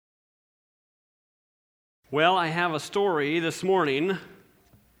Well, I have a story this morning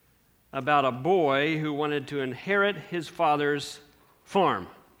about a boy who wanted to inherit his father's farm.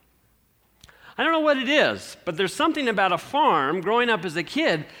 I don't know what it is, but there's something about a farm growing up as a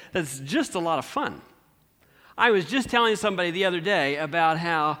kid that's just a lot of fun. I was just telling somebody the other day about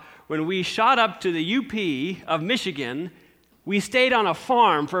how when we shot up to the UP of Michigan, we stayed on a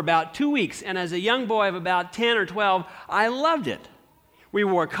farm for about 2 weeks, and as a young boy of about 10 or 12, I loved it. We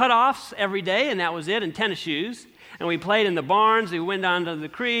wore cutoffs every day, and that was it, and tennis shoes. And we played in the barns, we went down to the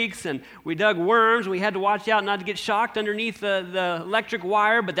creeks, and we dug worms. We had to watch out not to get shocked underneath the electric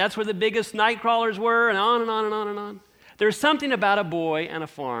wire, but that's where the biggest night crawlers were, and on and on and on and on. There's something about a boy and a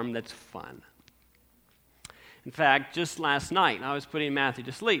farm that's fun. In fact, just last night, I was putting Matthew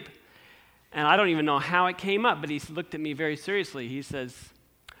to sleep. And I don't even know how it came up, but he looked at me very seriously. He says,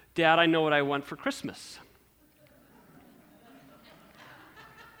 "Dad, I know what I want for Christmas."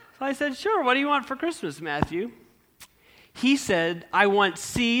 So I said, "Sure, what do you want for Christmas, Matthew?" He said, "I want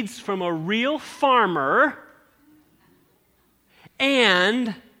seeds from a real farmer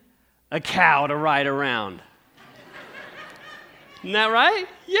and a cow to ride around." Isn't that right?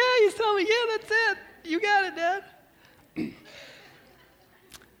 Yeah, he's telling me, yeah, that's it. You got it, Dad.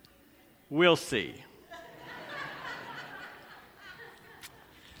 We'll see.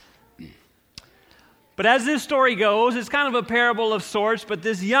 But as this story goes, it's kind of a parable of sorts, but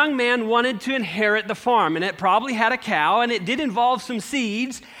this young man wanted to inherit the farm, and it probably had a cow, and it did involve some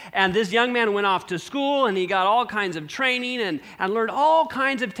seeds, and this young man went off to school, and he got all kinds of training and learned all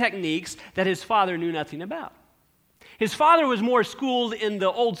kinds of techniques that his father knew nothing about. His father was more schooled in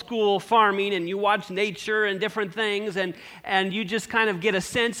the old school farming, and you watch nature and different things, and you just kind of get a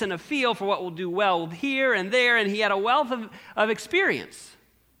sense and a feel for what will do well here and there, and he had a wealth of experience.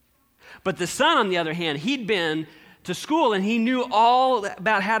 But the son, on the other hand, he'd been to school, and he knew all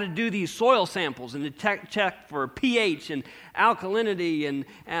about how to do these soil samples and to check for pH and alkalinity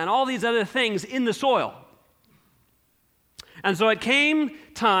and all these other things in the soil. And so it came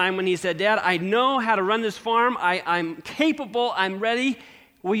time when he said, "Dad, I know how to run this farm. I'm capable. I'm ready.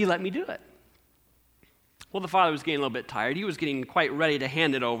 Will you let me do it?" Well, the father was getting a little bit tired. He was getting quite ready to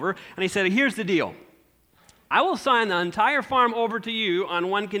hand it over. And he said, "Here's the deal. I will sign the entire farm over to you on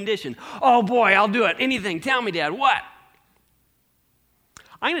one condition." "Oh, boy, I'll do it. Anything. Tell me, Dad. What?"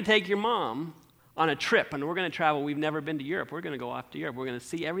 "I'm going to take your mom on a trip, and we're going to travel. We've never been to Europe. We're going to go off to Europe. We're going to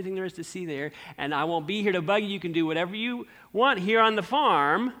see everything there is to see there, and I won't be here to bug you. You can do whatever you want here on the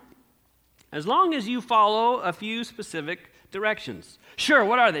farm as long as you follow a few specific directions." "Sure,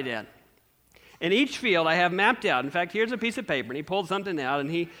 what are they, Dad?" "In each field I have mapped out. In fact, here's a piece of paper," and he pulled something out,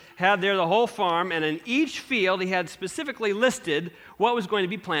 and he had there the whole farm, and in each field he had specifically listed what was going to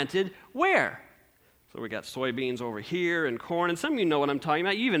be planted where. So we got soybeans over here and corn, and some of you know what I'm talking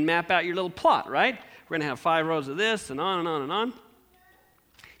about. You even map out your little plot, right? We're going to have 5 rows of this, and on and on and on.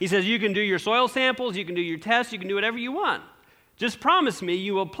 He says, "You can do your soil samples, you can do your tests, you can do whatever you want. Just promise me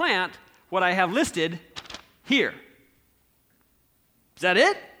you will plant what I have listed here." "Is that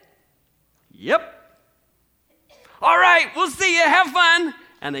it?" "Yep." "All right, we'll see you. Have fun."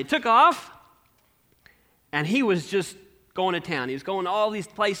 And they took off, and he was just going to town. He was going to all these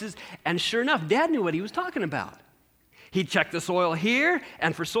places, and sure enough, Dad knew what he was talking about. He checked the soil here,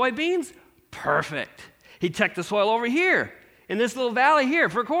 and for soybeans, perfect. He checked the soil over here, in this little valley here,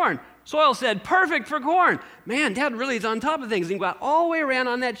 for corn. Soil said, perfect for corn. Man, Dad really is on top of things. He got all the way around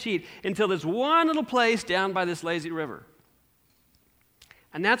on that sheet until this one little place down by this lazy river.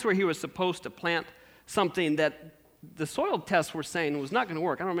 And that's where he was supposed to plant something that the soil tests were saying was not going to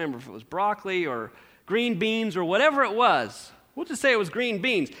work. I don't remember if it was broccoli or green beans or whatever it was. We'll just say it was green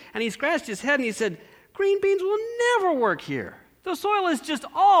beans. And he scratched his head and he said, "Green beans will never work here. The soil is just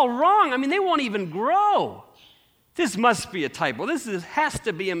all wrong. I mean, they won't even grow. This must be a typo. Has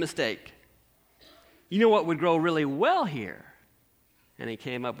to be a mistake. You know what would grow really well here?" And he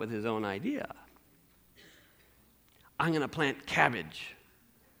came up with his own idea. "I'm going to plant cabbage."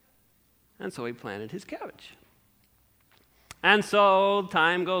 And so he planted his cabbage. And so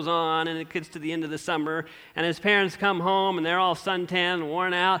time goes on, and it gets to the end of the summer, and his parents come home, and they're all suntan and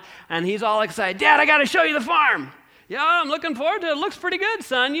worn out, and he's all excited. "Dad, I got to show you the farm." "Yeah, I'm looking forward to it. It looks pretty good,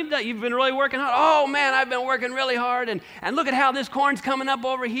 son. You've been really working hard." "Oh, man, I've been working really hard, and look at how this corn's coming up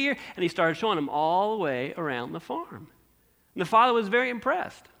over here." And he started showing him all the way around the farm. And the father was very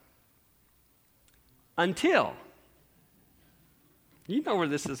impressed. Until, you know where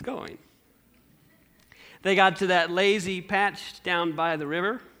this is going. They got to that lazy patch down by the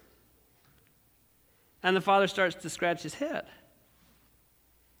river, and the father starts to scratch his head.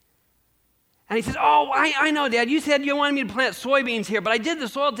 And he says, oh, I know, Dad. You said you wanted me to plant soybeans here, but I did the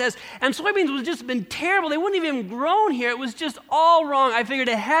soil test, and soybeans was just been terrible. They wouldn't have even grown here. It was just all wrong. I figured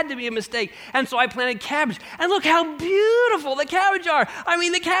it had to be a mistake, and so I planted cabbage. And look how beautiful the cabbage are. I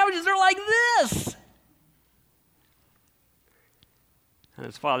mean, the cabbages are like this. And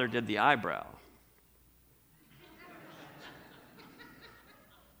his father did the eyebrow.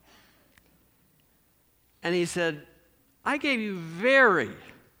 And he said, I gave you very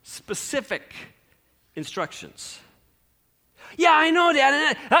specific instructions. Yeah, I know,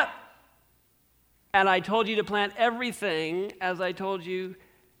 Dad. And I told you to plant everything as I told you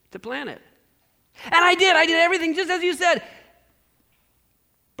to plant it. And I did everything just as you said.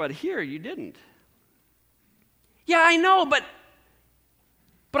 But here you didn't. Yeah, I know, but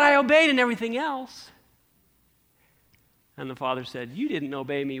I obeyed in everything else. And the father said, you didn't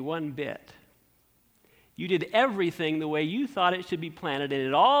obey me one bit. You did everything the way you thought it should be planted, and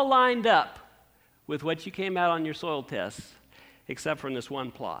it all lined up with what you came out on your soil tests, except for in this one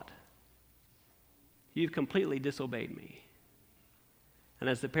plot. You've completely disobeyed me. And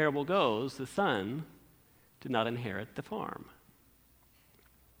as the parable goes, the son did not inherit the farm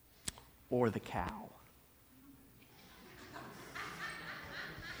or the cow.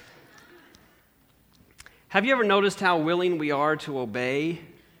 Have you ever noticed how willing we are to obey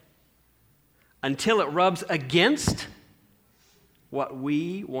until it rubs against what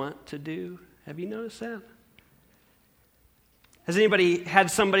we want to do? Have you noticed that? Has anybody had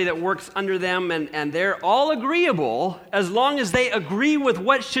somebody that works under them and they're all agreeable as long as they agree with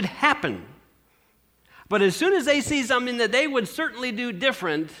what should happen? But as soon as they see something that they would certainly do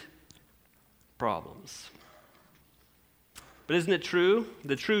different, problems. But isn't it true?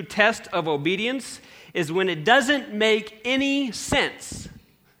 The true test of obedience is when it doesn't make any sense,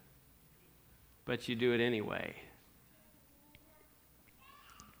 but you do it anyway.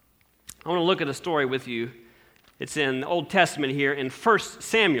 I want to look at a story with you. It's in the Old Testament here in 1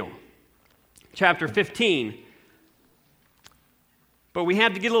 Samuel, chapter 15. But we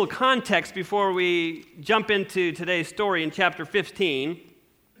have to get a little context before we jump into today's story in chapter 15.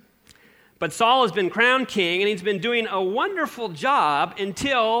 But Saul has been crowned king, and he's been doing a wonderful job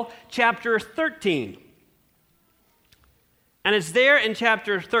until chapter 13. And it's there in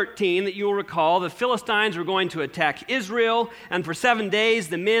chapter 13 that you will recall the Philistines were going to attack Israel, and for 7 days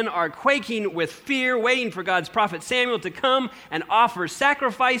the men are quaking with fear, waiting for God's prophet Samuel to come and offer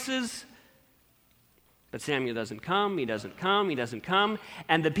sacrifices. But Samuel doesn't come, he doesn't come,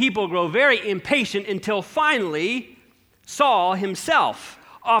 and the people grow very impatient until finally Saul himself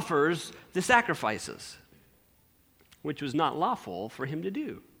offers the sacrifices, which was not lawful for him to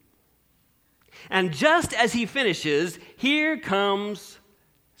do. And just as he finishes, here comes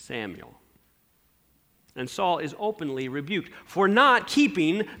Samuel. And Saul is openly rebuked for not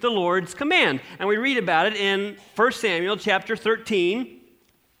keeping the Lord's command. And we read about it in 1 Samuel chapter 13,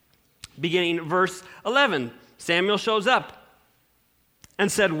 beginning verse 11. Samuel shows up and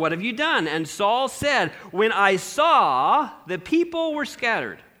said, "What have you done?" And Saul said, "When I saw the people were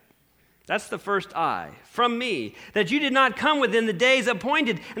scattered," that's the first I, "from me, that you did not come within the days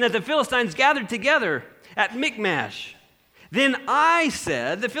appointed, and that the Philistines gathered together at Michmash. Then I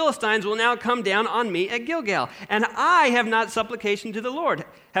said, the Philistines will now come down on me at Gilgal, and I have not made supplication to the Lord.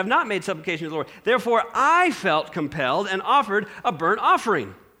 Therefore I felt compelled and offered a burnt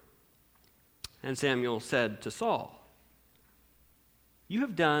offering." And Samuel said to Saul, "You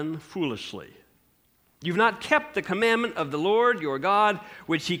have done foolishly. You've not kept the commandment of the Lord your God,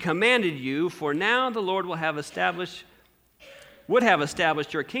 which he commanded you, for now the Lord would have established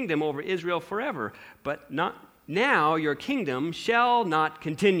your kingdom over Israel forever, but now your kingdom shall not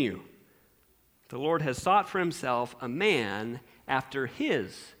continue. The Lord has sought for himself a man after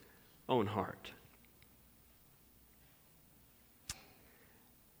his own heart."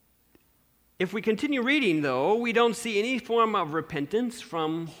 If we continue reading, though, we don't see any form of repentance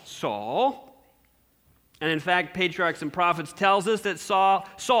from Saul. And in fact, Patriarchs and Prophets tells us that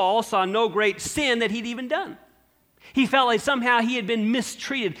Saul saw no great sin that he'd even done. He felt like somehow he had been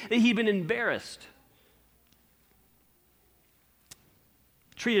mistreated, that he'd been embarrassed,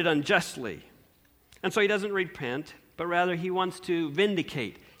 treated unjustly. And so he doesn't repent, but rather he wants to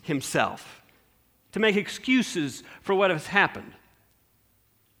vindicate himself, to make excuses for what has happened.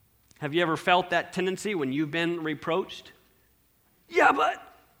 Have you ever felt that tendency when you've been reproached? "Yeah, but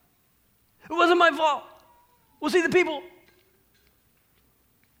it wasn't my fault. Well, see, the people."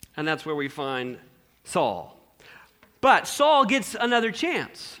 And that's where we find Saul. But Saul gets another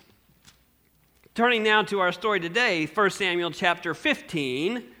chance. Turning now to our story today, 1 Samuel chapter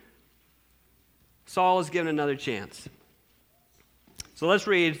 15, Saul is given another chance. So let's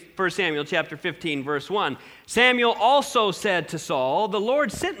read 1 Samuel chapter 15, verse 1. Samuel also said to Saul, "The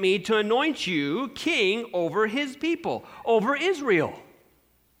Lord sent me to anoint you king over his people, over Israel."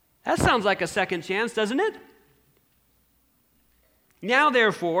 That sounds like a second chance, doesn't it? "Now,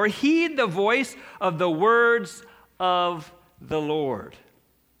 therefore, heed the voice of the words of the Lord.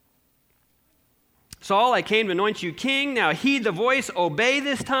 Saul, I came to anoint you king. Now heed the voice, obey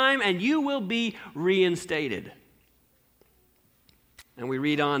this time, and you will be reinstated." And we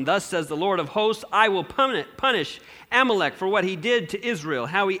read on, "Thus says the Lord of hosts, I will punish Amalek for what he did to Israel,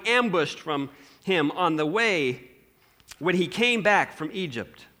 how he ambushed from him on the way when he came back from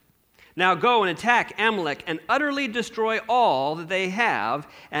Egypt. Now go and attack Amalek and utterly destroy all that they have,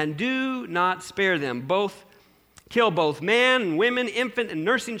 and do not spare them. Kill both man and women, infant and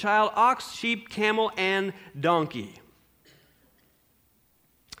nursing child, ox, sheep, camel, and donkey."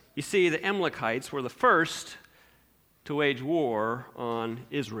 You see, the Amalekites were the first to wage war on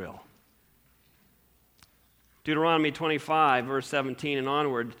Israel. Deuteronomy 25, verse 17 and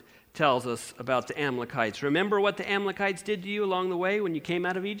onward tells us about the Amalekites. "Remember what the Amalekites did to you along the way when you came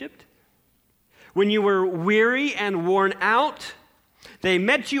out of Egypt? When you were weary and worn out, they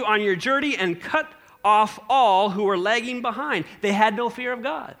met you on your journey and cut off all who were lagging behind. They had no fear of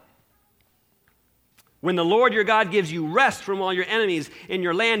God. When the Lord your God gives you rest from all your enemies in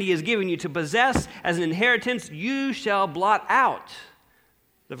your land he has given you to possess as an inheritance, you shall blot out,"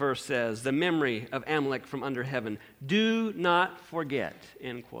 the verse says, "the memory of Amalek from under heaven. Do not forget,"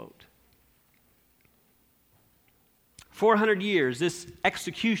 end quote. 400 years, this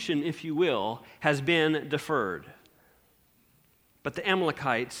execution, if you will, has been deferred. But the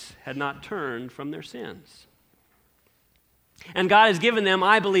Amalekites had not turned from their sins. And God has given them,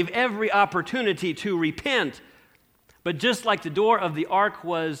 I believe, every opportunity to repent. But just like the door of the ark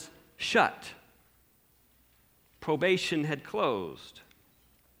was shut, probation had closed.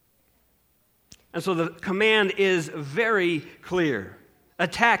 And so the command is very clear.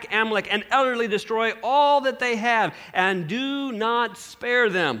 Attack Amalek and utterly destroy all that they have, and do not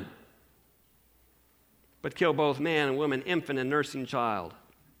spare them, but kill both man and woman, infant and nursing child,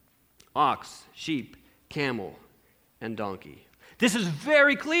 ox, sheep, camel, and donkey. This is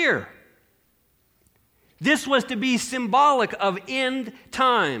very clear. This was to be symbolic of end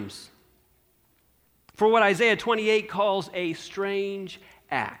times, for what Isaiah 28 calls a strange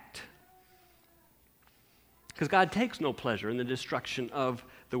act. Because God takes no pleasure in the destruction of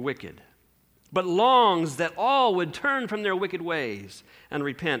the wicked, but longs that all would turn from their wicked ways and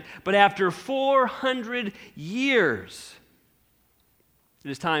repent. But after 400 years,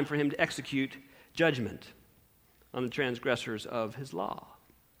 it is time for him to execute judgment on the transgressors of his law.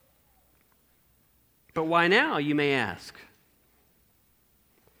 But why now, you may ask?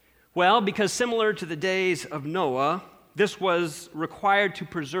 Well, because similar to the days of Noah, this was required to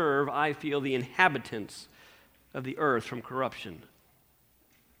preserve, I feel, the inhabitants of the earth from corruption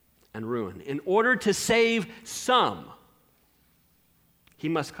and ruin. In order to save some, he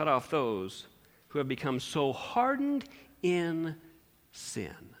must cut off those who have become so hardened in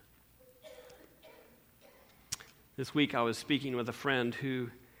sin. This week I was speaking with a friend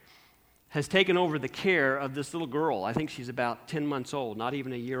who has taken over the care of this little girl. I think she's about 10 months old, not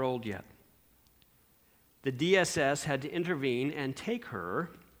even a year old yet. The DSS had to intervene and take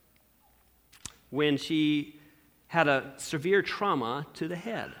her when she had a severe trauma to the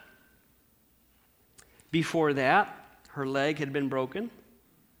head. Before that, her leg had been broken.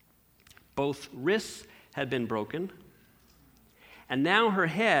 Both wrists had been broken. And now her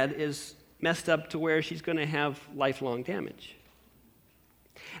head is messed up to where she's going to have lifelong damage.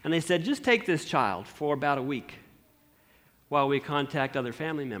 And they said, just take this child for about a week while we contact other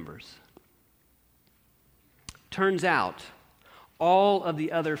family members. Turns out, all of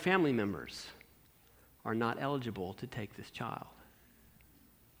the other family members are not eligible to take this child.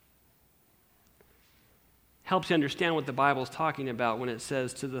 Helps you understand what the Bible is talking about when it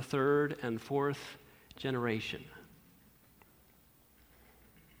says to the third and fourth generation.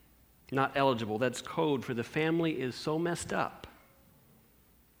 Not eligible. That's code for the family is so messed up,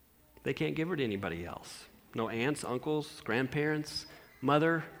 they can't give her to anybody else. No aunts, uncles, grandparents,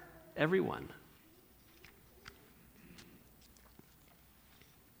 mother, everyone.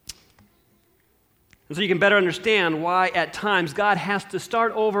 And so you can better understand why at times God has to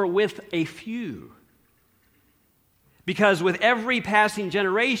start over with a few. Because with every passing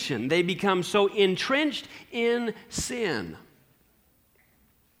generation, they become so entrenched in sin.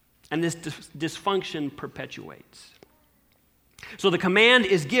 And this dysfunction perpetuates. So the command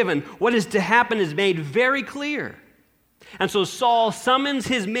is given. What is to happen is made very clear. And so Saul summons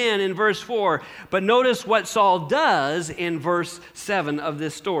his men in verse 4, but notice what Saul does in verse 7 of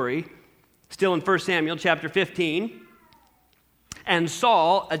this story, still in 1 Samuel chapter 15. And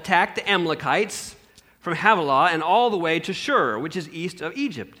Saul attacked the Amalekites from Havilah and all the way to Shur, which is east of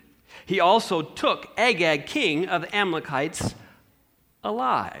Egypt. He also took Agag, king of the Amalekites,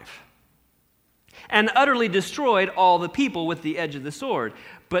 alive, and utterly destroyed all the people with the edge of the sword.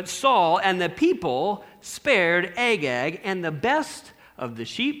 But Saul and the people spared Agag and the best of the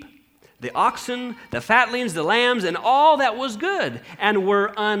sheep, the oxen, the fatlings, the lambs, and all that was good, and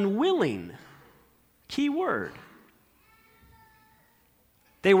were unwilling. Key word.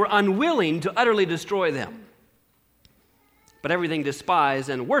 They were unwilling to utterly destroy them. But everything despised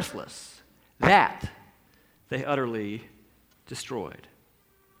and worthless, that they utterly destroyed.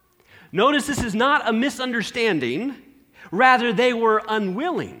 Notice this is not a misunderstanding. Rather, they were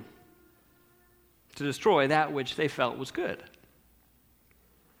unwilling to destroy that which they felt was good.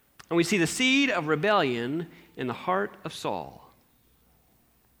 And we see the seed of rebellion in the heart of Saul.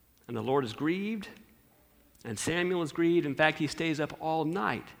 And the Lord is grieved, and Samuel is grieved. In fact, he stays up all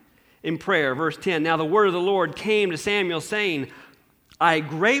night in prayer. Verse 10, now the word of the Lord came to Samuel, saying, I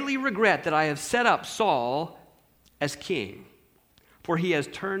greatly regret that I have set up Saul as king, for he has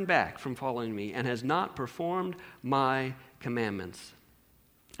turned back from following me and has not performed my commandments.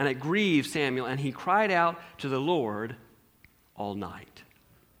 And it grieved Samuel, and he cried out to the Lord all night.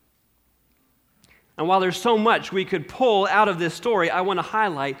 And while there's so much we could pull out of this story, I want to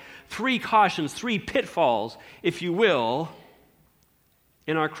highlight 3 cautions, 3 pitfalls, if you will,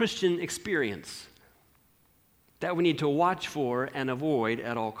 in our Christian experience that we need to watch for and avoid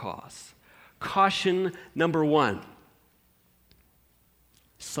at all costs. Caution number 1.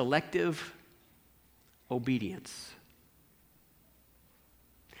 Selective obedience.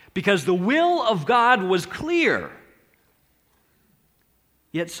 Because the will of God was clear,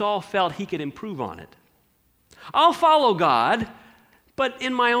 yet Saul felt he could improve on it. I'll follow God, but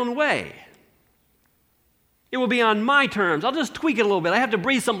in my own way. It will be on my terms. I'll just tweak it a little bit. I have to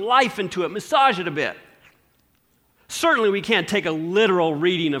breathe some life into it, massage it a bit. Certainly we can't take a literal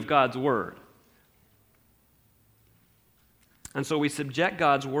reading of God's word. And so we subject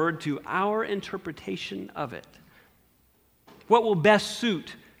God's word to our interpretation of it. What will best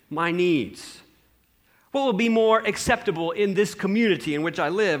suit my needs? What will be more acceptable in this community in which I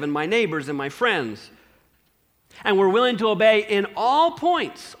live, and my neighbors and my friends? And we're willing to obey in all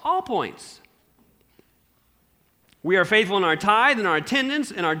points, all points. We are faithful in our tithe, in our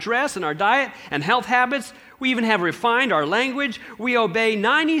attendance, in our dress, in our diet, and health habits. We even have refined our language. We obey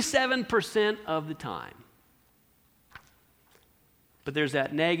 97% of the time. But there's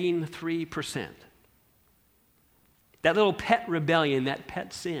that nagging 3%. That little pet rebellion, that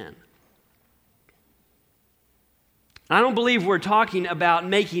pet sin. I don't believe we're talking about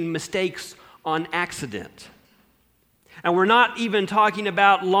making mistakes on accident. And we're not even talking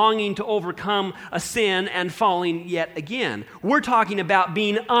about longing to overcome a sin and falling yet again. We're talking about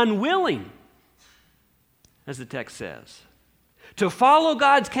being unwilling, as the text says, to follow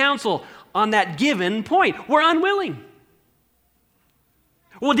God's counsel on that given point. We're unwilling.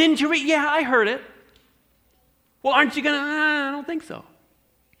 Well, didn't you read? Yeah, I heard it. Well, aren't you going to? I don't think so.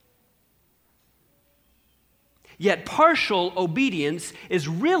 Yet partial obedience is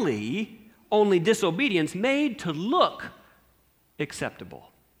really only disobedience made to look acceptable.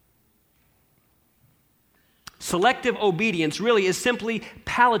 Selective obedience really is simply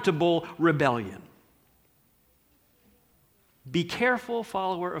palatable rebellion. Be careful,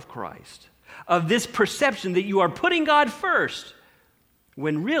 follower of Christ, of this perception that you are putting God first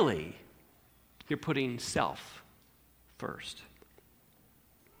when really you're putting self first.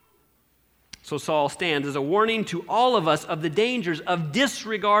 So Saul stands as a warning to all of us of the dangers of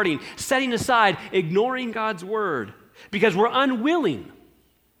disregarding, setting aside, ignoring God's word, because we're unwilling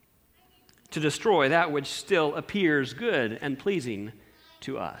to destroy that which still appears good and pleasing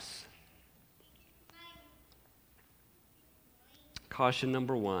to us. Caution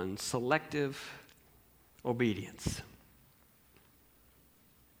number 1, selective obedience.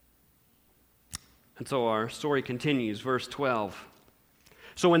 And so our story continues, verse 12.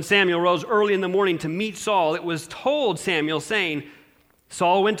 So when Samuel rose early in the morning to meet Saul, it was told Samuel, saying,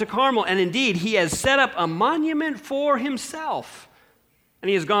 Saul went to Carmel, and indeed he has set up a monument for himself. And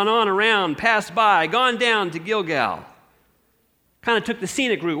he has gone on around, passed by, gone down to Gilgal. Kind of took the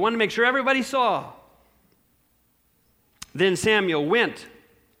scenic route, wanted to make sure everybody saw. Then Samuel went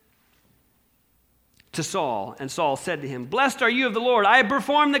to Saul, and Saul said to him, Blessed are you of the Lord. I have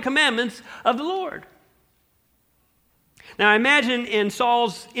performed the commandments of the Lord. Now imagine in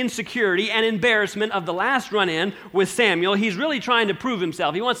Saul's insecurity and embarrassment of the last run-in with Samuel, he's really trying to prove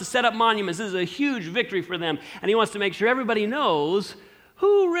himself. He wants to set up monuments. This is a huge victory for them, and he wants to make sure everybody knows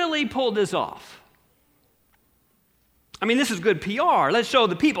who really pulled this off. I mean, this is good PR. Let's show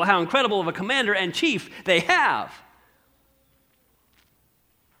the people how incredible of a commander and chief they have.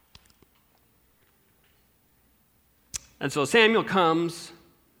 And so Samuel comes,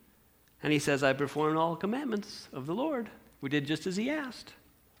 and he says, I performed all the commandments of the Lord. We did just as he asked.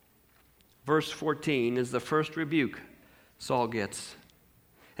 Verse 14 is the first rebuke Saul gets.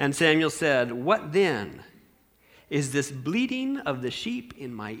 And Samuel said, what then is this bleating of the sheep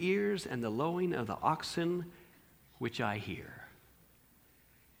in my ears and the lowing of the oxen which I hear?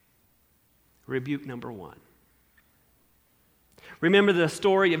 Rebuke number 1. Remember the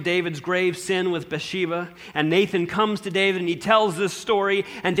story of David's grave sin with Bathsheba? And Nathan comes to David and he tells this story,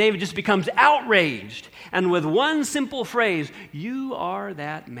 and David just becomes outraged. And with one simple phrase, you are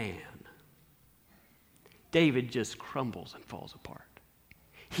that man, David just crumbles and falls apart.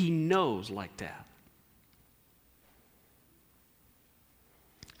 He knows like that.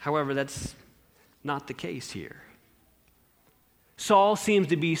 However, that's not the case here. Saul seems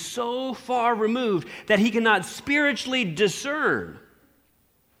to be so far removed that he cannot spiritually discern.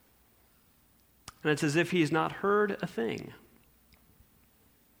 And it's as if he's not heard a thing.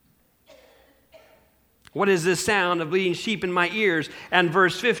 What is this sound of bleating sheep in my ears? And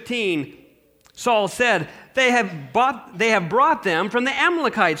verse 15, Saul said, they have brought them from the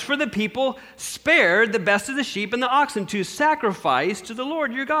Amalekites, for the people spared the best of the sheep and the oxen to sacrifice to the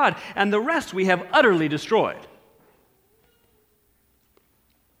Lord your God, and the rest we have utterly destroyed.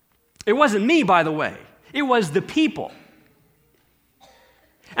 It wasn't me, by the way. It was the people.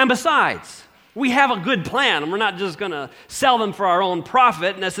 And besides, we have a good plan, and we're not just going to sell them for our own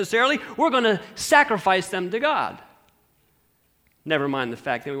profit necessarily. We're going to sacrifice them to God. Never mind the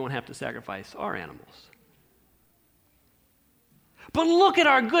fact that we won't have to sacrifice our animals. But look at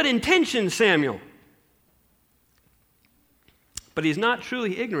our good intentions, Samuel. But he's not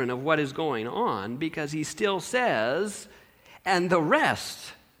truly ignorant of what is going on, because he still says, and the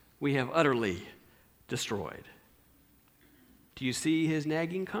rest we have utterly destroyed. Do you see his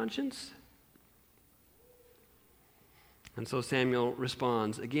nagging conscience? And so Samuel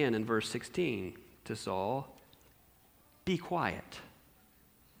responds again in verse 16 to Saul, be quiet,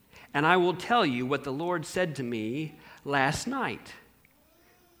 and I will tell you what the Lord said to me last night.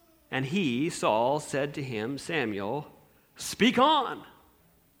 And he, Saul, said to him, Samuel, speak on.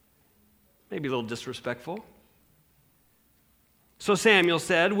 Maybe a little disrespectful. So Samuel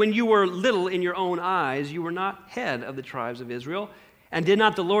said, when you were little in your own eyes, you were not head of the tribes of Israel, and did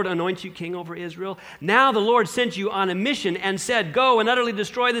not the Lord anoint you king over Israel? Now the Lord sent you on a mission and said, go and utterly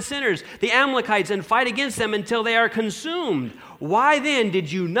destroy the sinners, the Amalekites, and fight against them until they are consumed. Why then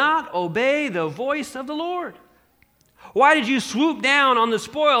did you not obey the voice of the Lord? Why did you swoop down on the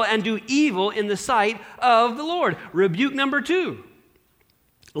spoil and do evil in the sight of the Lord? Rebuke number 2.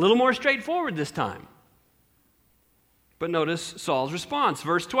 A little more straightforward this time. But notice Saul's response,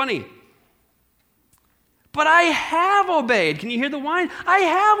 verse 20. But I have obeyed. Can you hear the whine? I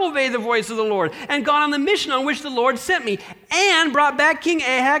have obeyed the voice of the Lord and gone on the mission on which the Lord sent me and brought back King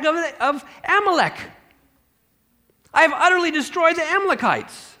Ahab of Amalek. I have utterly destroyed the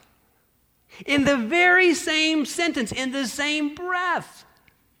Amalekites. In the very same sentence, in the same breath,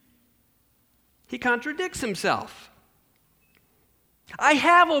 he contradicts himself. I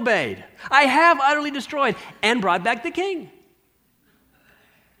have obeyed. I have utterly destroyed and brought back the king.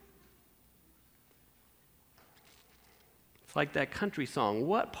 It's like that country song,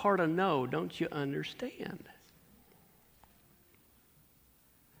 what part of no don't you understand?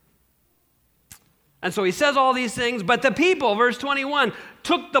 And so he says all these things, but the people, verse 21,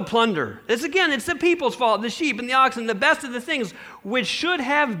 took the plunder. It's the people's fault, the sheep and the oxen, the best of the things, which should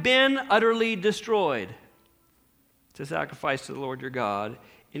have been utterly destroyed, to sacrifice to the Lord your God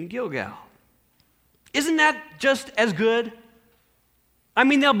in Gilgal. Isn't that just as good? I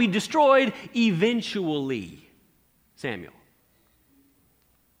mean, they'll be destroyed eventually, Samuel.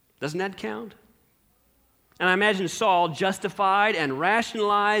 Doesn't that count? And I imagine Saul justified and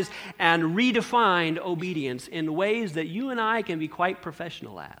rationalized and redefined obedience in ways that you and I can be quite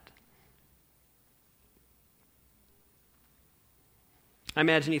professional at. I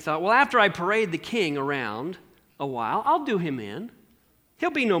imagine he thought, well, after I parade the king around a while, I'll do him in.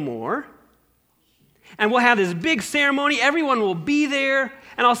 He'll be no more. And we'll have this big ceremony. Everyone will be there.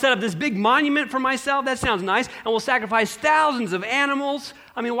 And I'll set up this big monument for myself. That sounds nice. And we'll sacrifice thousands of animals.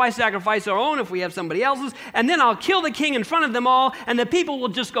 I mean, why sacrifice our own if we have somebody else's? And then I'll kill the king in front of them all, and the people will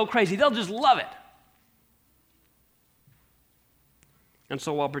just go crazy. They'll just love it. And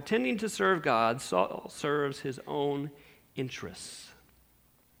so while pretending to serve God, Saul serves his own interests.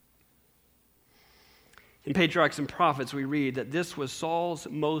 In Patriarchs and Prophets, we read that this was Saul's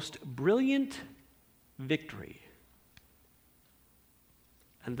most brilliant victory.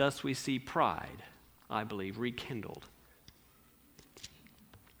 And thus we see pride, I believe, rekindled.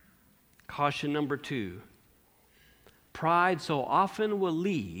 Caution number 2. Pride so often will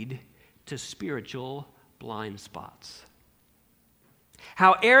lead to spiritual blind spots.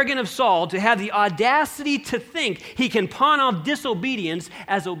 How arrogant of Saul to have the audacity to think he can pawn off disobedience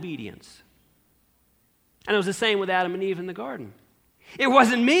as obedience. And it was the same with Adam and Eve in the garden. It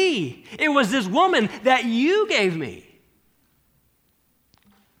wasn't me. It was this woman that you gave me.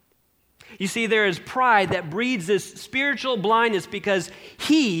 You see, there is pride that breeds this spiritual blindness because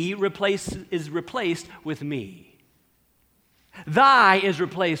he is replaced with me. Thy is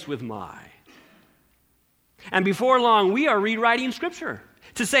replaced with my. And before long, we are rewriting Scripture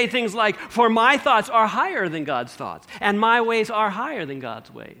to say things like, for my thoughts are higher than God's thoughts, and my ways are higher than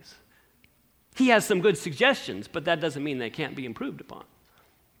God's ways. He has some good suggestions, but that doesn't mean they can't be improved upon.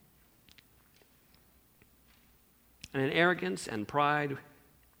 And in arrogance and pride,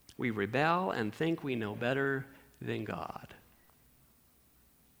 we rebel and think we know better than God.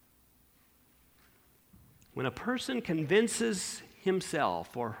 When a person convinces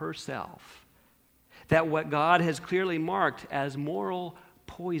himself or herself that what God has clearly marked as moral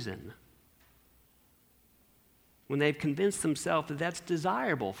poison, when they've convinced themselves that that's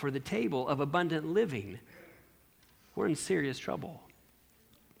desirable for the table of abundant living, we're in serious trouble.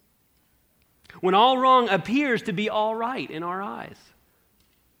 When all wrong appears to be all right in our eyes,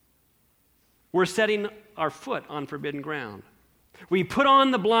 we're setting our foot on forbidden ground. We put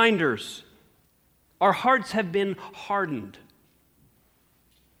on the blinders. Our hearts have been hardened.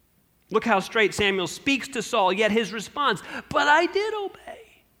 Look how straight Samuel speaks to Saul, yet his response, but I did obey.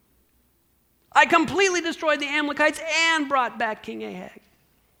 I completely destroyed the Amalekites and brought back King Ahab.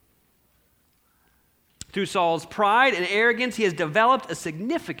 Through Saul's pride and arrogance, he has developed a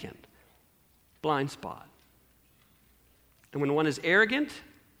significant blind spot. And when one is arrogant,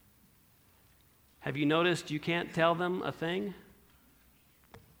 have you noticed you can't tell them a thing?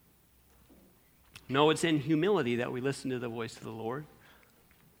 No, it's in humility that we listen to the voice of the Lord.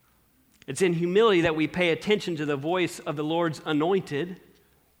 It's in humility that we pay attention to the voice of the Lord's anointed.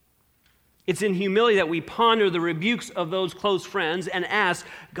 It's in humility that we ponder the rebukes of those close friends and ask,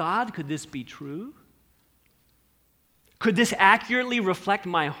 God, could this be true? Could this accurately reflect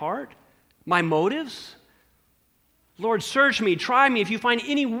my heart, my motives? Lord, search me, try me if you find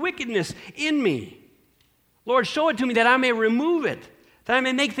any wickedness in me. Lord, show it to me that I may remove it, that I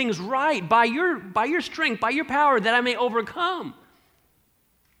may make things right by your strength, by your power, that I may overcome.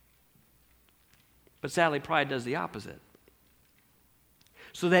 But sadly, pride does the opposite.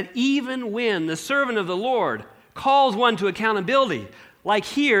 So that even when the servant of the Lord calls one to accountability, like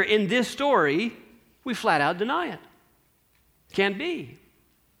here in this story, we flat out deny it. Can't be.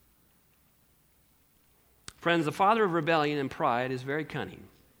 Friends, the father of rebellion and pride is very cunning.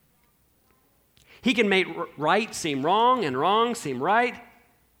 He can make right seem wrong and wrong seem right.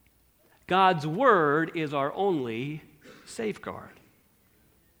 God's word is our only safeguard.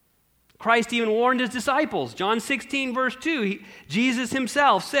 Christ even warned his disciples. John 16, verse 2, Jesus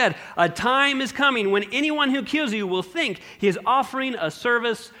himself said, a time is coming when anyone who kills you will think he is offering a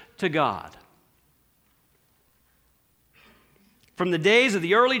service to God. From the days of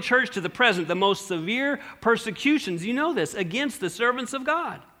the early church to the present, the most severe persecutions, you know this, against the servants of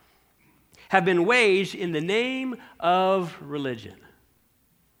God have been waged in the name of religion.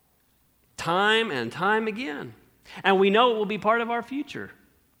 Time and time again. And we know it will be part of our future.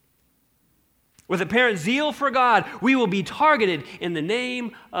 With apparent zeal for God, we will be targeted in the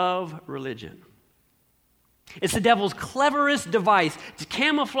name of religion. It's the devil's cleverest device to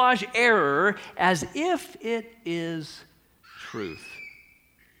camouflage error as if it is truth.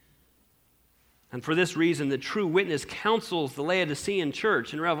 And for this reason, the true witness counsels the Laodicean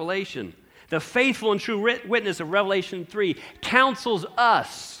church in Revelation. The faithful and true witness of Revelation 3 counsels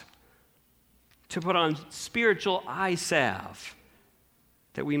us to put on spiritual eye salve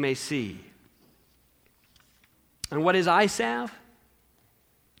that we may see. And what is eye salve?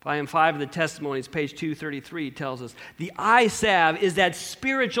 Volume 5 of the Testimonies, page 233, tells us the eye salve is that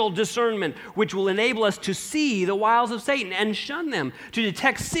spiritual discernment which will enable us to see the wiles of Satan and shun them, to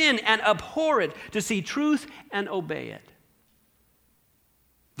detect sin and abhor it, to see truth and obey it.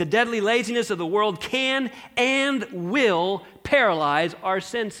 The deadly laziness of the world can and will paralyze our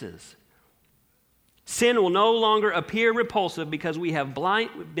senses. Sin will no longer appear repulsive because we have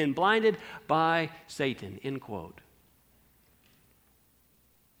been blinded by Satan, end quote.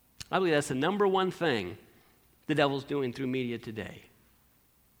 I believe that's the number one thing the devil's doing through media today.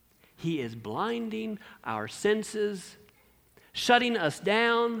 He is blinding our senses, shutting us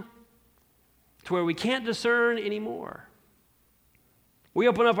down to where we can't discern anymore. We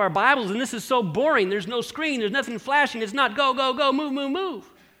open up our Bibles, and this is so boring. There's no screen. There's nothing flashing. It's not go, go, go, move, move,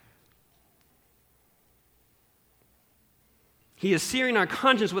 move. He is searing our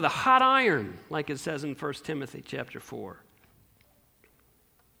conscience with a hot iron, like it says in 1 Timothy chapter 4.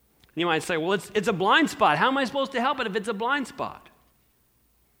 You might say, well, it's a blind spot. How am I supposed to help it if it's a blind spot?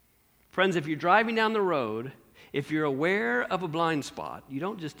 Friends, if you're driving down the road, if you're aware of a blind spot, you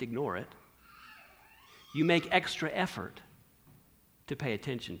don't just ignore it. You make extra effort to pay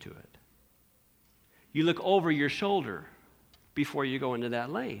attention to it. You look over your shoulder before you go into that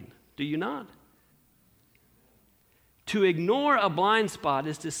lane, do you not? To ignore a blind spot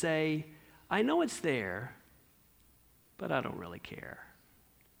is to say, I know it's there, but I don't really care.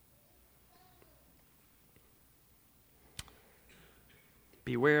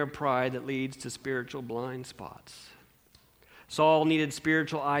 Beware of pride that leads to spiritual blind spots. Saul needed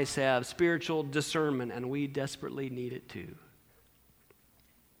spiritual eye salve, spiritual discernment, and we desperately need it too.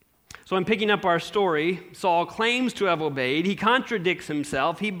 So in picking up our story, Saul claims to have obeyed. He contradicts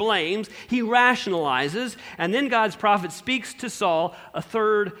himself. He blames. He rationalizes. And then God's prophet speaks to Saul a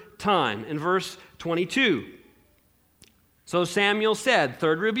third time in verse 22. So Samuel said,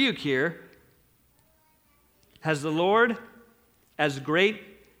 third rebuke here, has the Lord as great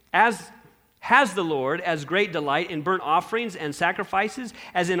delight in burnt offerings and sacrifices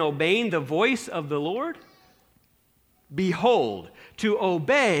as in obeying the voice of the Lord? Behold, to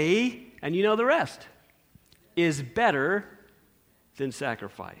obey, and you know the rest, is better than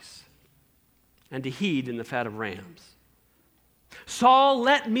sacrifice, and to heed than the fat of rams. Saul,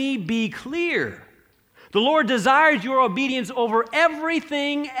 let me be clear. The Lord desires your obedience over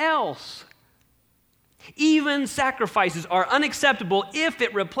everything else. Even sacrifices are unacceptable if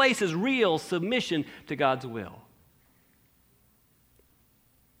it replaces real submission to God's will.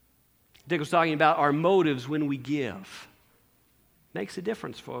 Dick was talking about our motives when we give. Makes a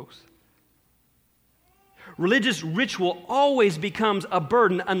difference, folks. Religious ritual always becomes a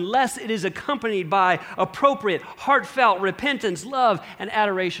burden unless it is accompanied by appropriate, heartfelt repentance, love, and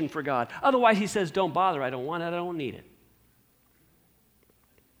adoration for God. Otherwise, he says, don't bother. I don't want it. I don't need it.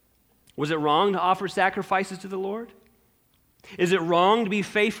 Was it wrong to offer sacrifices to the Lord? Is it wrong to be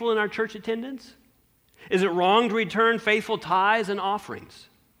faithful in our church attendance? Is it wrong to return faithful tithes and offerings?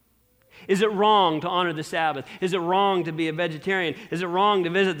 Is it wrong to honor the Sabbath? Is it wrong to be a vegetarian? Is it wrong to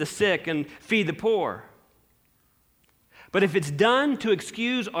visit the sick and feed the poor? But if it's done to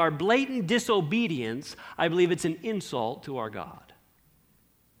excuse our blatant disobedience, I believe it's an insult to our God.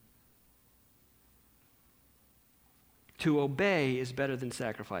 To obey is better than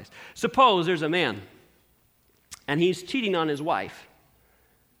sacrifice. Suppose there's a man, and he's cheating on his wife.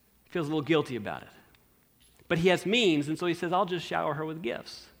 Feels a little guilty about it. But he has means, and so he says, I'll just shower her with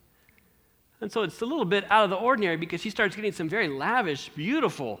gifts. And so it's a little bit out of the ordinary because she starts getting some very lavish,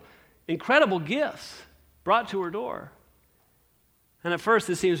 beautiful, incredible gifts brought to her door. And at first,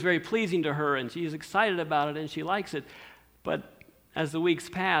 this seems very pleasing to her, and she's excited about it, and she likes it. But as the weeks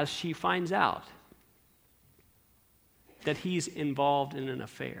pass, she finds out that he's involved in an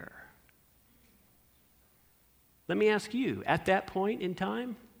affair. Let me ask you, at that point in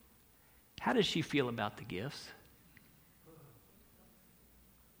time, how does she feel about the gifts?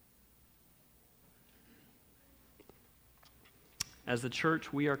 As the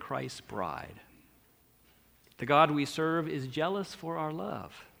church, we are Christ's bride. The God we serve is jealous for our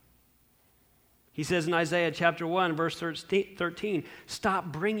love. He says in Isaiah chapter 1, verse 13, stop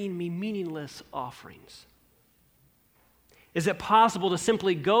bringing me meaningless offerings. Is it possible to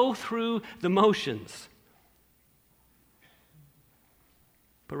simply go through the motions?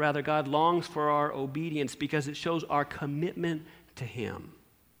 But rather, God longs for our obedience because it shows our commitment to Him.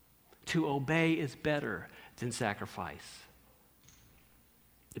 To obey is better than sacrifice.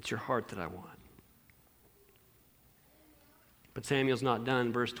 It's your heart that I want. But Samuel's not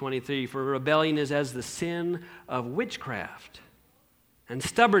done. Verse 23, for rebellion is as the sin of witchcraft, and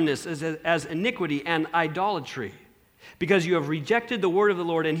stubbornness is as iniquity and idolatry, because you have rejected the word of the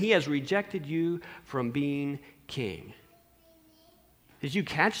Lord, and He has rejected you from being king. Did you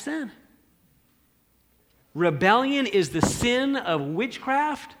catch that? Rebellion is the sin of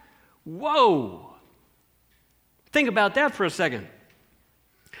witchcraft? Whoa! Think about that for a second.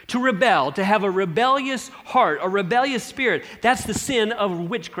 To rebel, to have a rebellious heart, a rebellious spirit, that's the sin of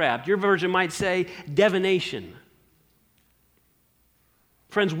witchcraft. Your version might say divination.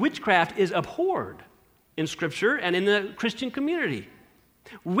 Friends, witchcraft is abhorred in Scripture and in the Christian community.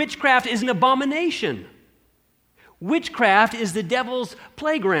 Witchcraft is an abomination. Witchcraft is the devil's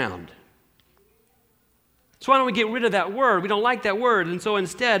playground. So why don't we get rid of that word? We don't like that word, and so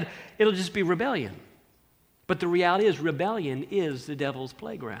instead, it'll just be rebellion. But the reality is, rebellion is the devil's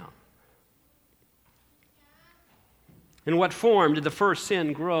playground. In what form did the first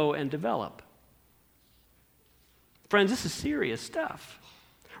sin grow and develop? Friends, this is serious stuff.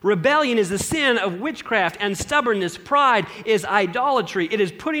 Rebellion is the sin of witchcraft, and stubbornness, pride, is idolatry. It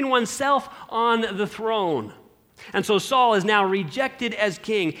is putting oneself on the throne. And so Saul is now rejected as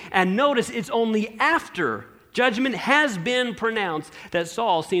king. And notice it's only after judgment has been pronounced that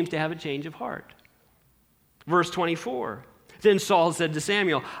Saul seems to have a change of heart. Verse 24. Then Saul said to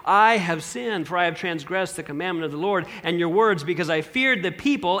Samuel, I have sinned, for I have transgressed the commandment of the Lord and your words, because I feared the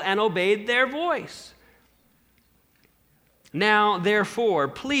people and obeyed their voice. Now, therefore,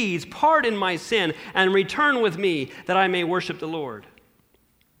 please pardon my sin and return with me, that I may worship the Lord.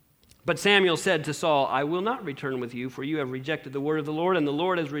 But Samuel said to Saul, I will not return with you, for you have rejected the word of the Lord, and the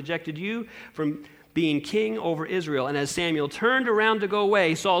Lord has rejected you from being king over Israel. And as Samuel turned around to go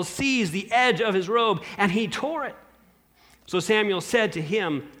away, Saul seized the edge of his robe, and he tore it. So Samuel said to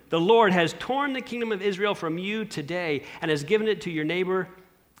him, the Lord has torn the kingdom of Israel from you today, and has given it to your neighbor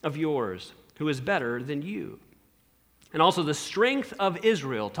of yours, who is better than you. And also the strength of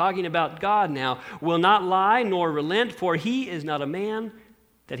Israel, talking about God now, will not lie nor relent, for he is not a man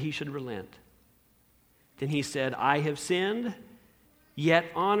that he should relent. Then he said, I have sinned, yet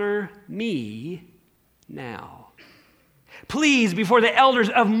honor me now. Please, before the elders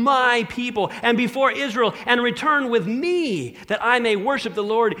of my people and before Israel, and return with me, that I may worship the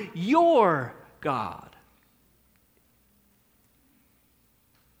Lord your God.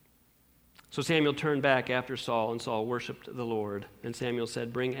 So Samuel turned back after Saul, and Saul worshiped the Lord. And Samuel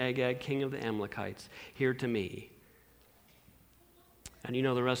said, bring Agag, king of the Amalekites, here to me. And you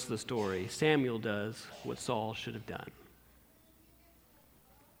know the rest of the story. Samuel does what Saul should have done.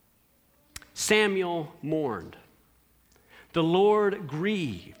 Samuel mourned. The Lord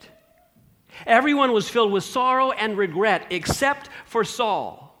grieved. Everyone was filled with sorrow and regret except for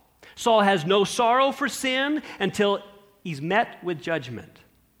Saul. Saul has no sorrow for sin until he's met with judgment.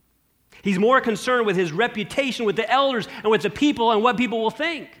 He's more concerned with his reputation with the elders and with the people and what people will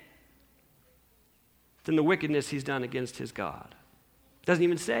think than the wickedness he's done against his God. Doesn't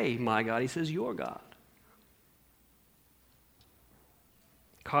even say my God, he says your God.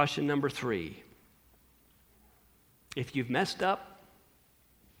 Caution number 3. If you've messed up,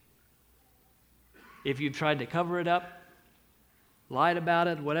 if you've tried to cover it up, lied about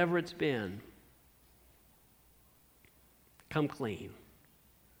it, whatever it's been, come clean.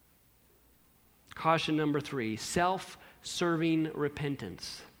 Caution number 3, self-serving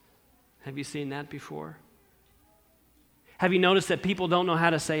repentance. Have you seen that before? Have you noticed that people don't know how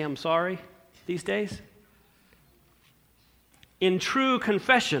to say I'm sorry these days? In true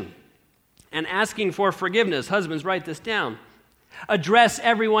confession and asking for forgiveness, husbands, write this down. Address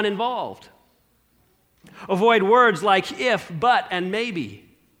everyone involved. Avoid words like if, but, and maybe.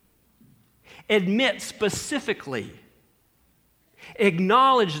 Admit specifically.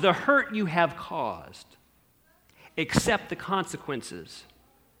 Acknowledge the hurt you have caused. Accept the consequences.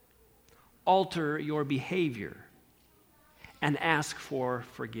 Alter your behavior. And ask for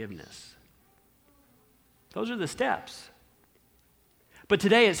forgiveness. Those are the steps. But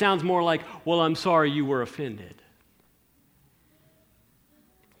today it sounds more like, well, I'm sorry you were offended.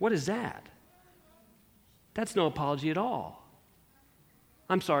 What is that? That's no apology at all.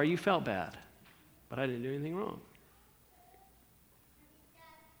 I'm sorry you felt bad, but I didn't do anything wrong.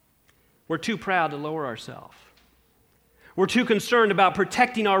 We're too proud to lower ourselves. We're too concerned about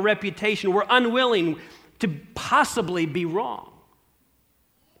protecting our reputation. We're unwilling to possibly be wrong.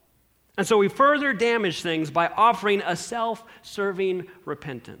 And so we further damage things by offering a self-serving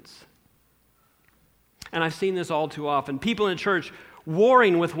repentance. And I've seen this all too often. People in the church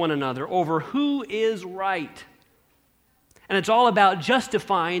warring with one another over who is right. And it's all about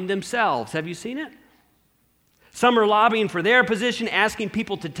justifying themselves. Have you seen it? Some are lobbying for their position, asking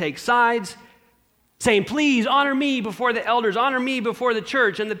people to take sides, saying, please honor me before the elders, honor me before the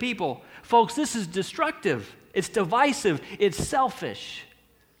church and the people. Folks, this is destructive. It's divisive. It's selfish.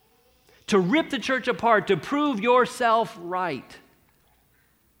 To rip the church apart, to prove yourself right.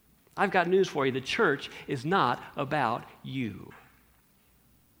 I've got news for you. The church is not about you.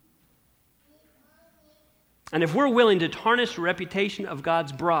 And if we're willing to tarnish the reputation of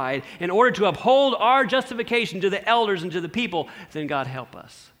God's bride in order to uphold our justification to the elders and to the people, then God help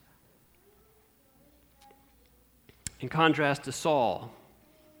us. In contrast to Saul,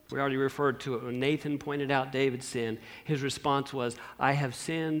 We already referred to it. When Nathan pointed out David's sin, his response was, I have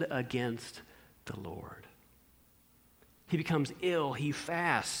sinned against the Lord. He becomes ill. He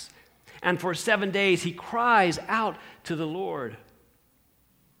fasts. And for 7 days, he cries out to the Lord.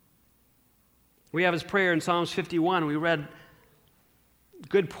 We have his prayer in Psalms 51. We read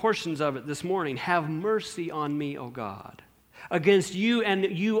good portions of it this morning. Have mercy on me, O God. Against you and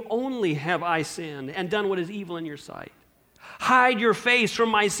you only have I sinned and done what is evil in your sight. Hide your face from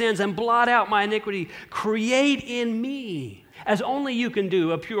my sins and blot out my iniquity. Create in me, as only you can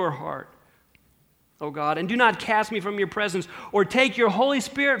do, a pure heart, O God. And do not cast me from your presence or take your Holy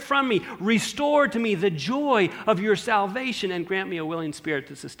Spirit from me. Restore to me the joy of your salvation and grant me a willing spirit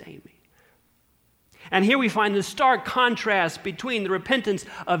to sustain me. And here we find the stark contrast between the repentance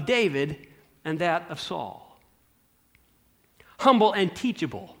of David and that of Saul. Humble and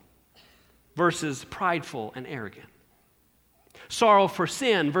teachable versus prideful and arrogant. Sorrow for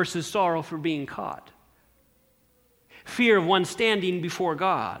sin versus sorrow for being caught. Fear of one standing before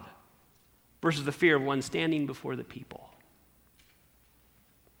God versus the fear of one standing before the people.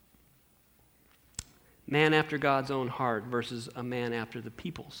 Man after God's own heart versus a man after the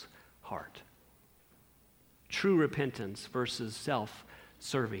people's heart. True repentance versus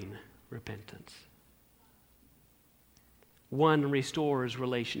self-serving repentance. One restores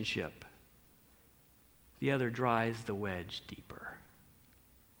relationship. The other drives the wedge deeper.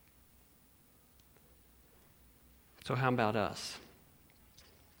 So how about us?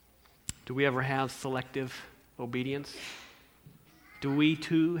 Do we ever have selective obedience? Do we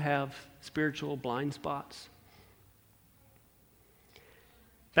too have spiritual blind spots?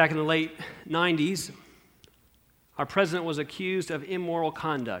 Back in the late 90s, our president was accused of immoral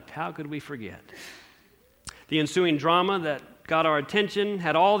conduct. How could we forget? The ensuing drama that got our attention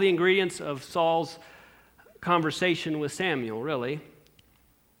had all the ingredients of Saul's conversation with Samuel, really.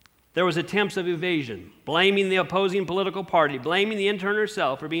 There was attempts of evasion, blaming the opposing political party, blaming the intern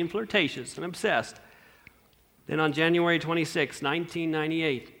herself for being flirtatious and obsessed. Then on January 26,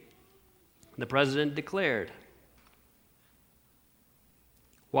 1998, the president declared,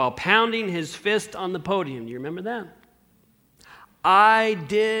 while pounding his fist on the podium, do you remember that? I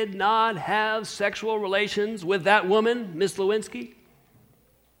did not have sexual relations with that woman, Miss Lewinsky.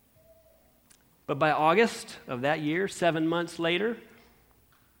 But by August of that year, 7 months later,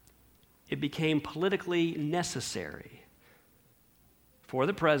 it became politically necessary for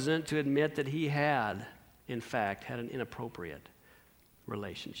the president to admit that he had, in fact, had an inappropriate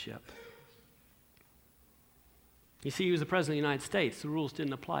relationship. You see, he was the president of the United States. The rules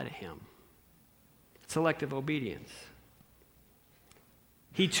didn't apply to him. Selective obedience.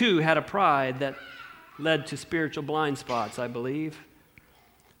 He too had a pride that led to spiritual blind spots, I believe.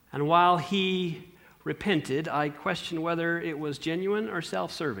 And while he repented, I question whether it was genuine or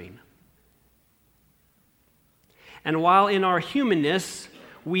self-serving. And while in our humanness,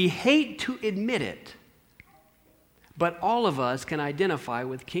 we hate to admit it, but all of us can identify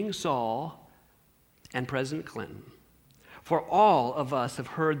with King Saul and President Clinton. For all of us have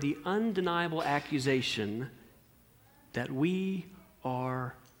heard the undeniable accusation that we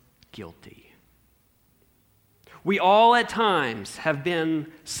are guilty. We all at times have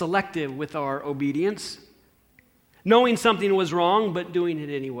been selective with our obedience, knowing something was wrong but doing it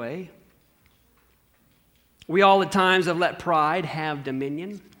anyway. We all at times have let pride have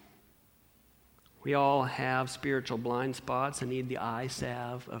dominion. We all have spiritual blind spots and need the eye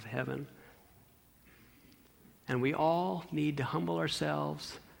salve of heaven. And we all need to humble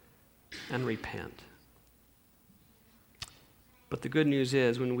ourselves and repent. But the good news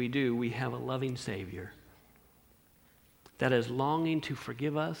is, when we do, we have a loving Savior that is longing to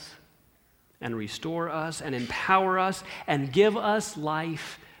forgive us and restore us and empower us and give us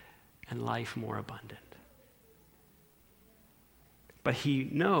life and life more abundant. But he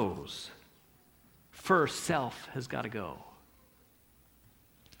knows first self has got to go.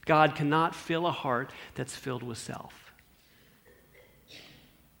 God cannot fill a heart that's filled with self.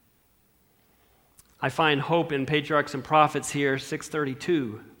 I find hope in Patriarchs and Prophets here,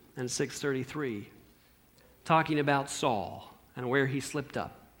 632 and 633, talking about Saul and where he slipped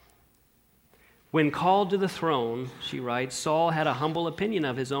up. When called to the throne, she writes, Saul had a humble opinion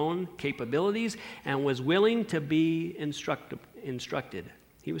of his own capabilities and was willing to be instructed.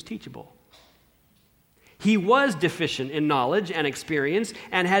 He was teachable. He was deficient in knowledge and experience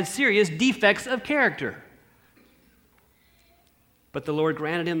and had serious defects of character. But the Lord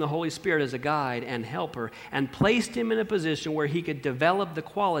granted him the Holy Spirit as a guide and helper and placed him in a position where he could develop the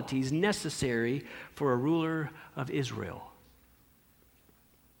qualities necessary for a ruler of Israel.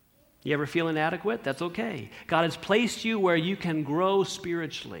 You ever feel inadequate? That's okay. God has placed you where you can grow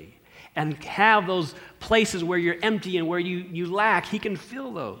spiritually and have those places where you're empty and where you lack. He can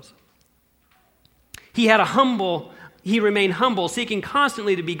fill those. He remained humble, seeking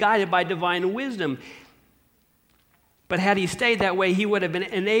constantly to be guided by divine wisdom. But had he stayed that way, he would have been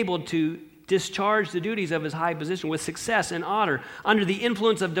enabled to discharge the duties of his high position with success and honor. Under the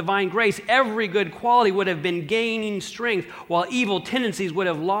influence of divine grace, every good quality would have been gaining strength, while evil tendencies would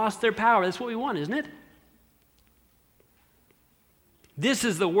have lost their power. That's what we want, isn't it? This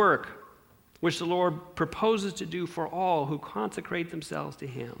is the work which the Lord proposes to do for all who consecrate themselves to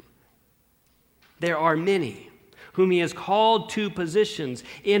him. There are many whom he has called to positions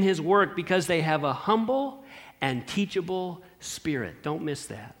in his work because they have a humble and teachable spirit. Don't miss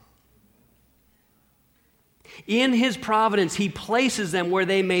that. In his providence, he places them where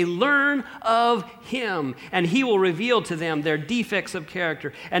they may learn of him, and he will reveal to them their defects of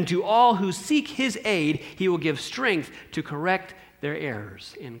character. And to all who seek his aid, he will give strength to correct their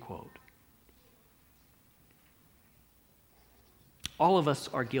errors, end quote. All of us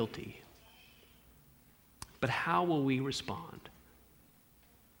are guilty. But how will we respond?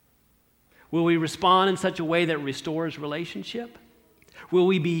 Will we respond in such a way that restores relationship? Will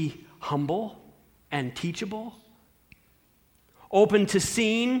we be humble and teachable, open to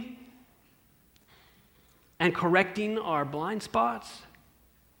seeing and correcting our blind spots?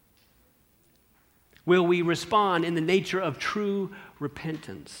 Will we respond in the nature of true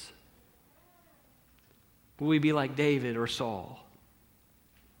repentance? Will we be like David or Saul?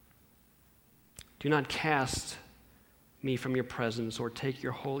 Do not cast me from your presence or take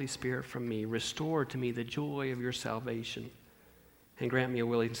your Holy Spirit from me. Restore to me the joy of your salvation and grant me a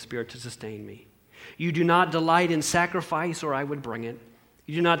willing spirit to sustain me. You do not delight in sacrifice, or I would bring it.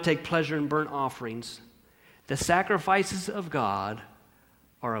 You do not take pleasure in burnt offerings. The sacrifices of God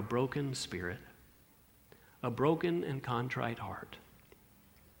are a broken spirit, a broken and contrite heart.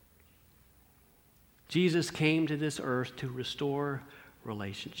 Jesus came to this earth to restore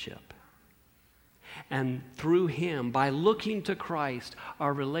relationship. And through him, by looking to Christ,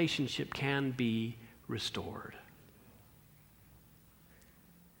 our relationship can be restored.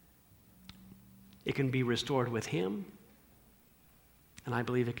 It can be restored with him, and I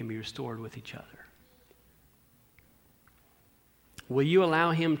believe it can be restored with each other. Will you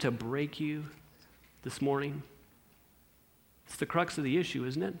allow him to break you this morning? It's the crux of the issue,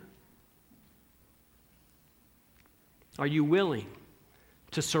 isn't it? Are you willing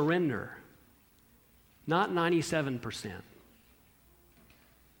to surrender? Not 97%,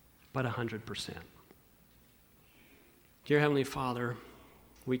 but 100%. Dear Heavenly Father,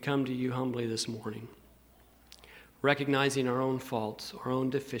 we come to you humbly this morning, recognizing our own faults, our own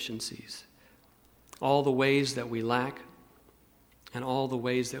deficiencies, all the ways that we lack, and all the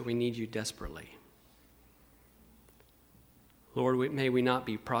ways that we need you desperately. Lord, may we not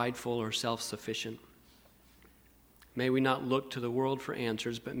be prideful or self-sufficient. May we not look to the world for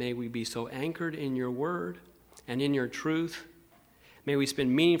answers, but may we be so anchored in your word and in your truth. May we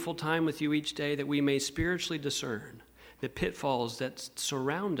spend meaningful time with you each day that we may spiritually discern the pitfalls that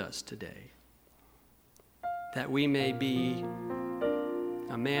surround us today, that we may be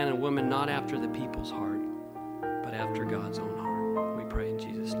a man and woman not after the people's heart, but after God's own heart. We pray in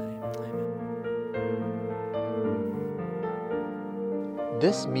Jesus' name. Amen.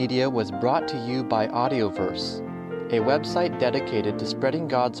 This media was brought to you by Audioverse, a website dedicated to spreading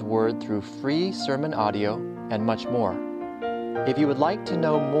God's Word through free sermon audio and much more. If you would like to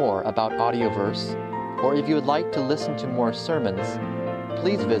know more about Audioverse, or if you would like to listen to more sermons,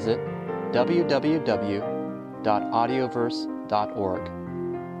 please visit www.audioverse.org.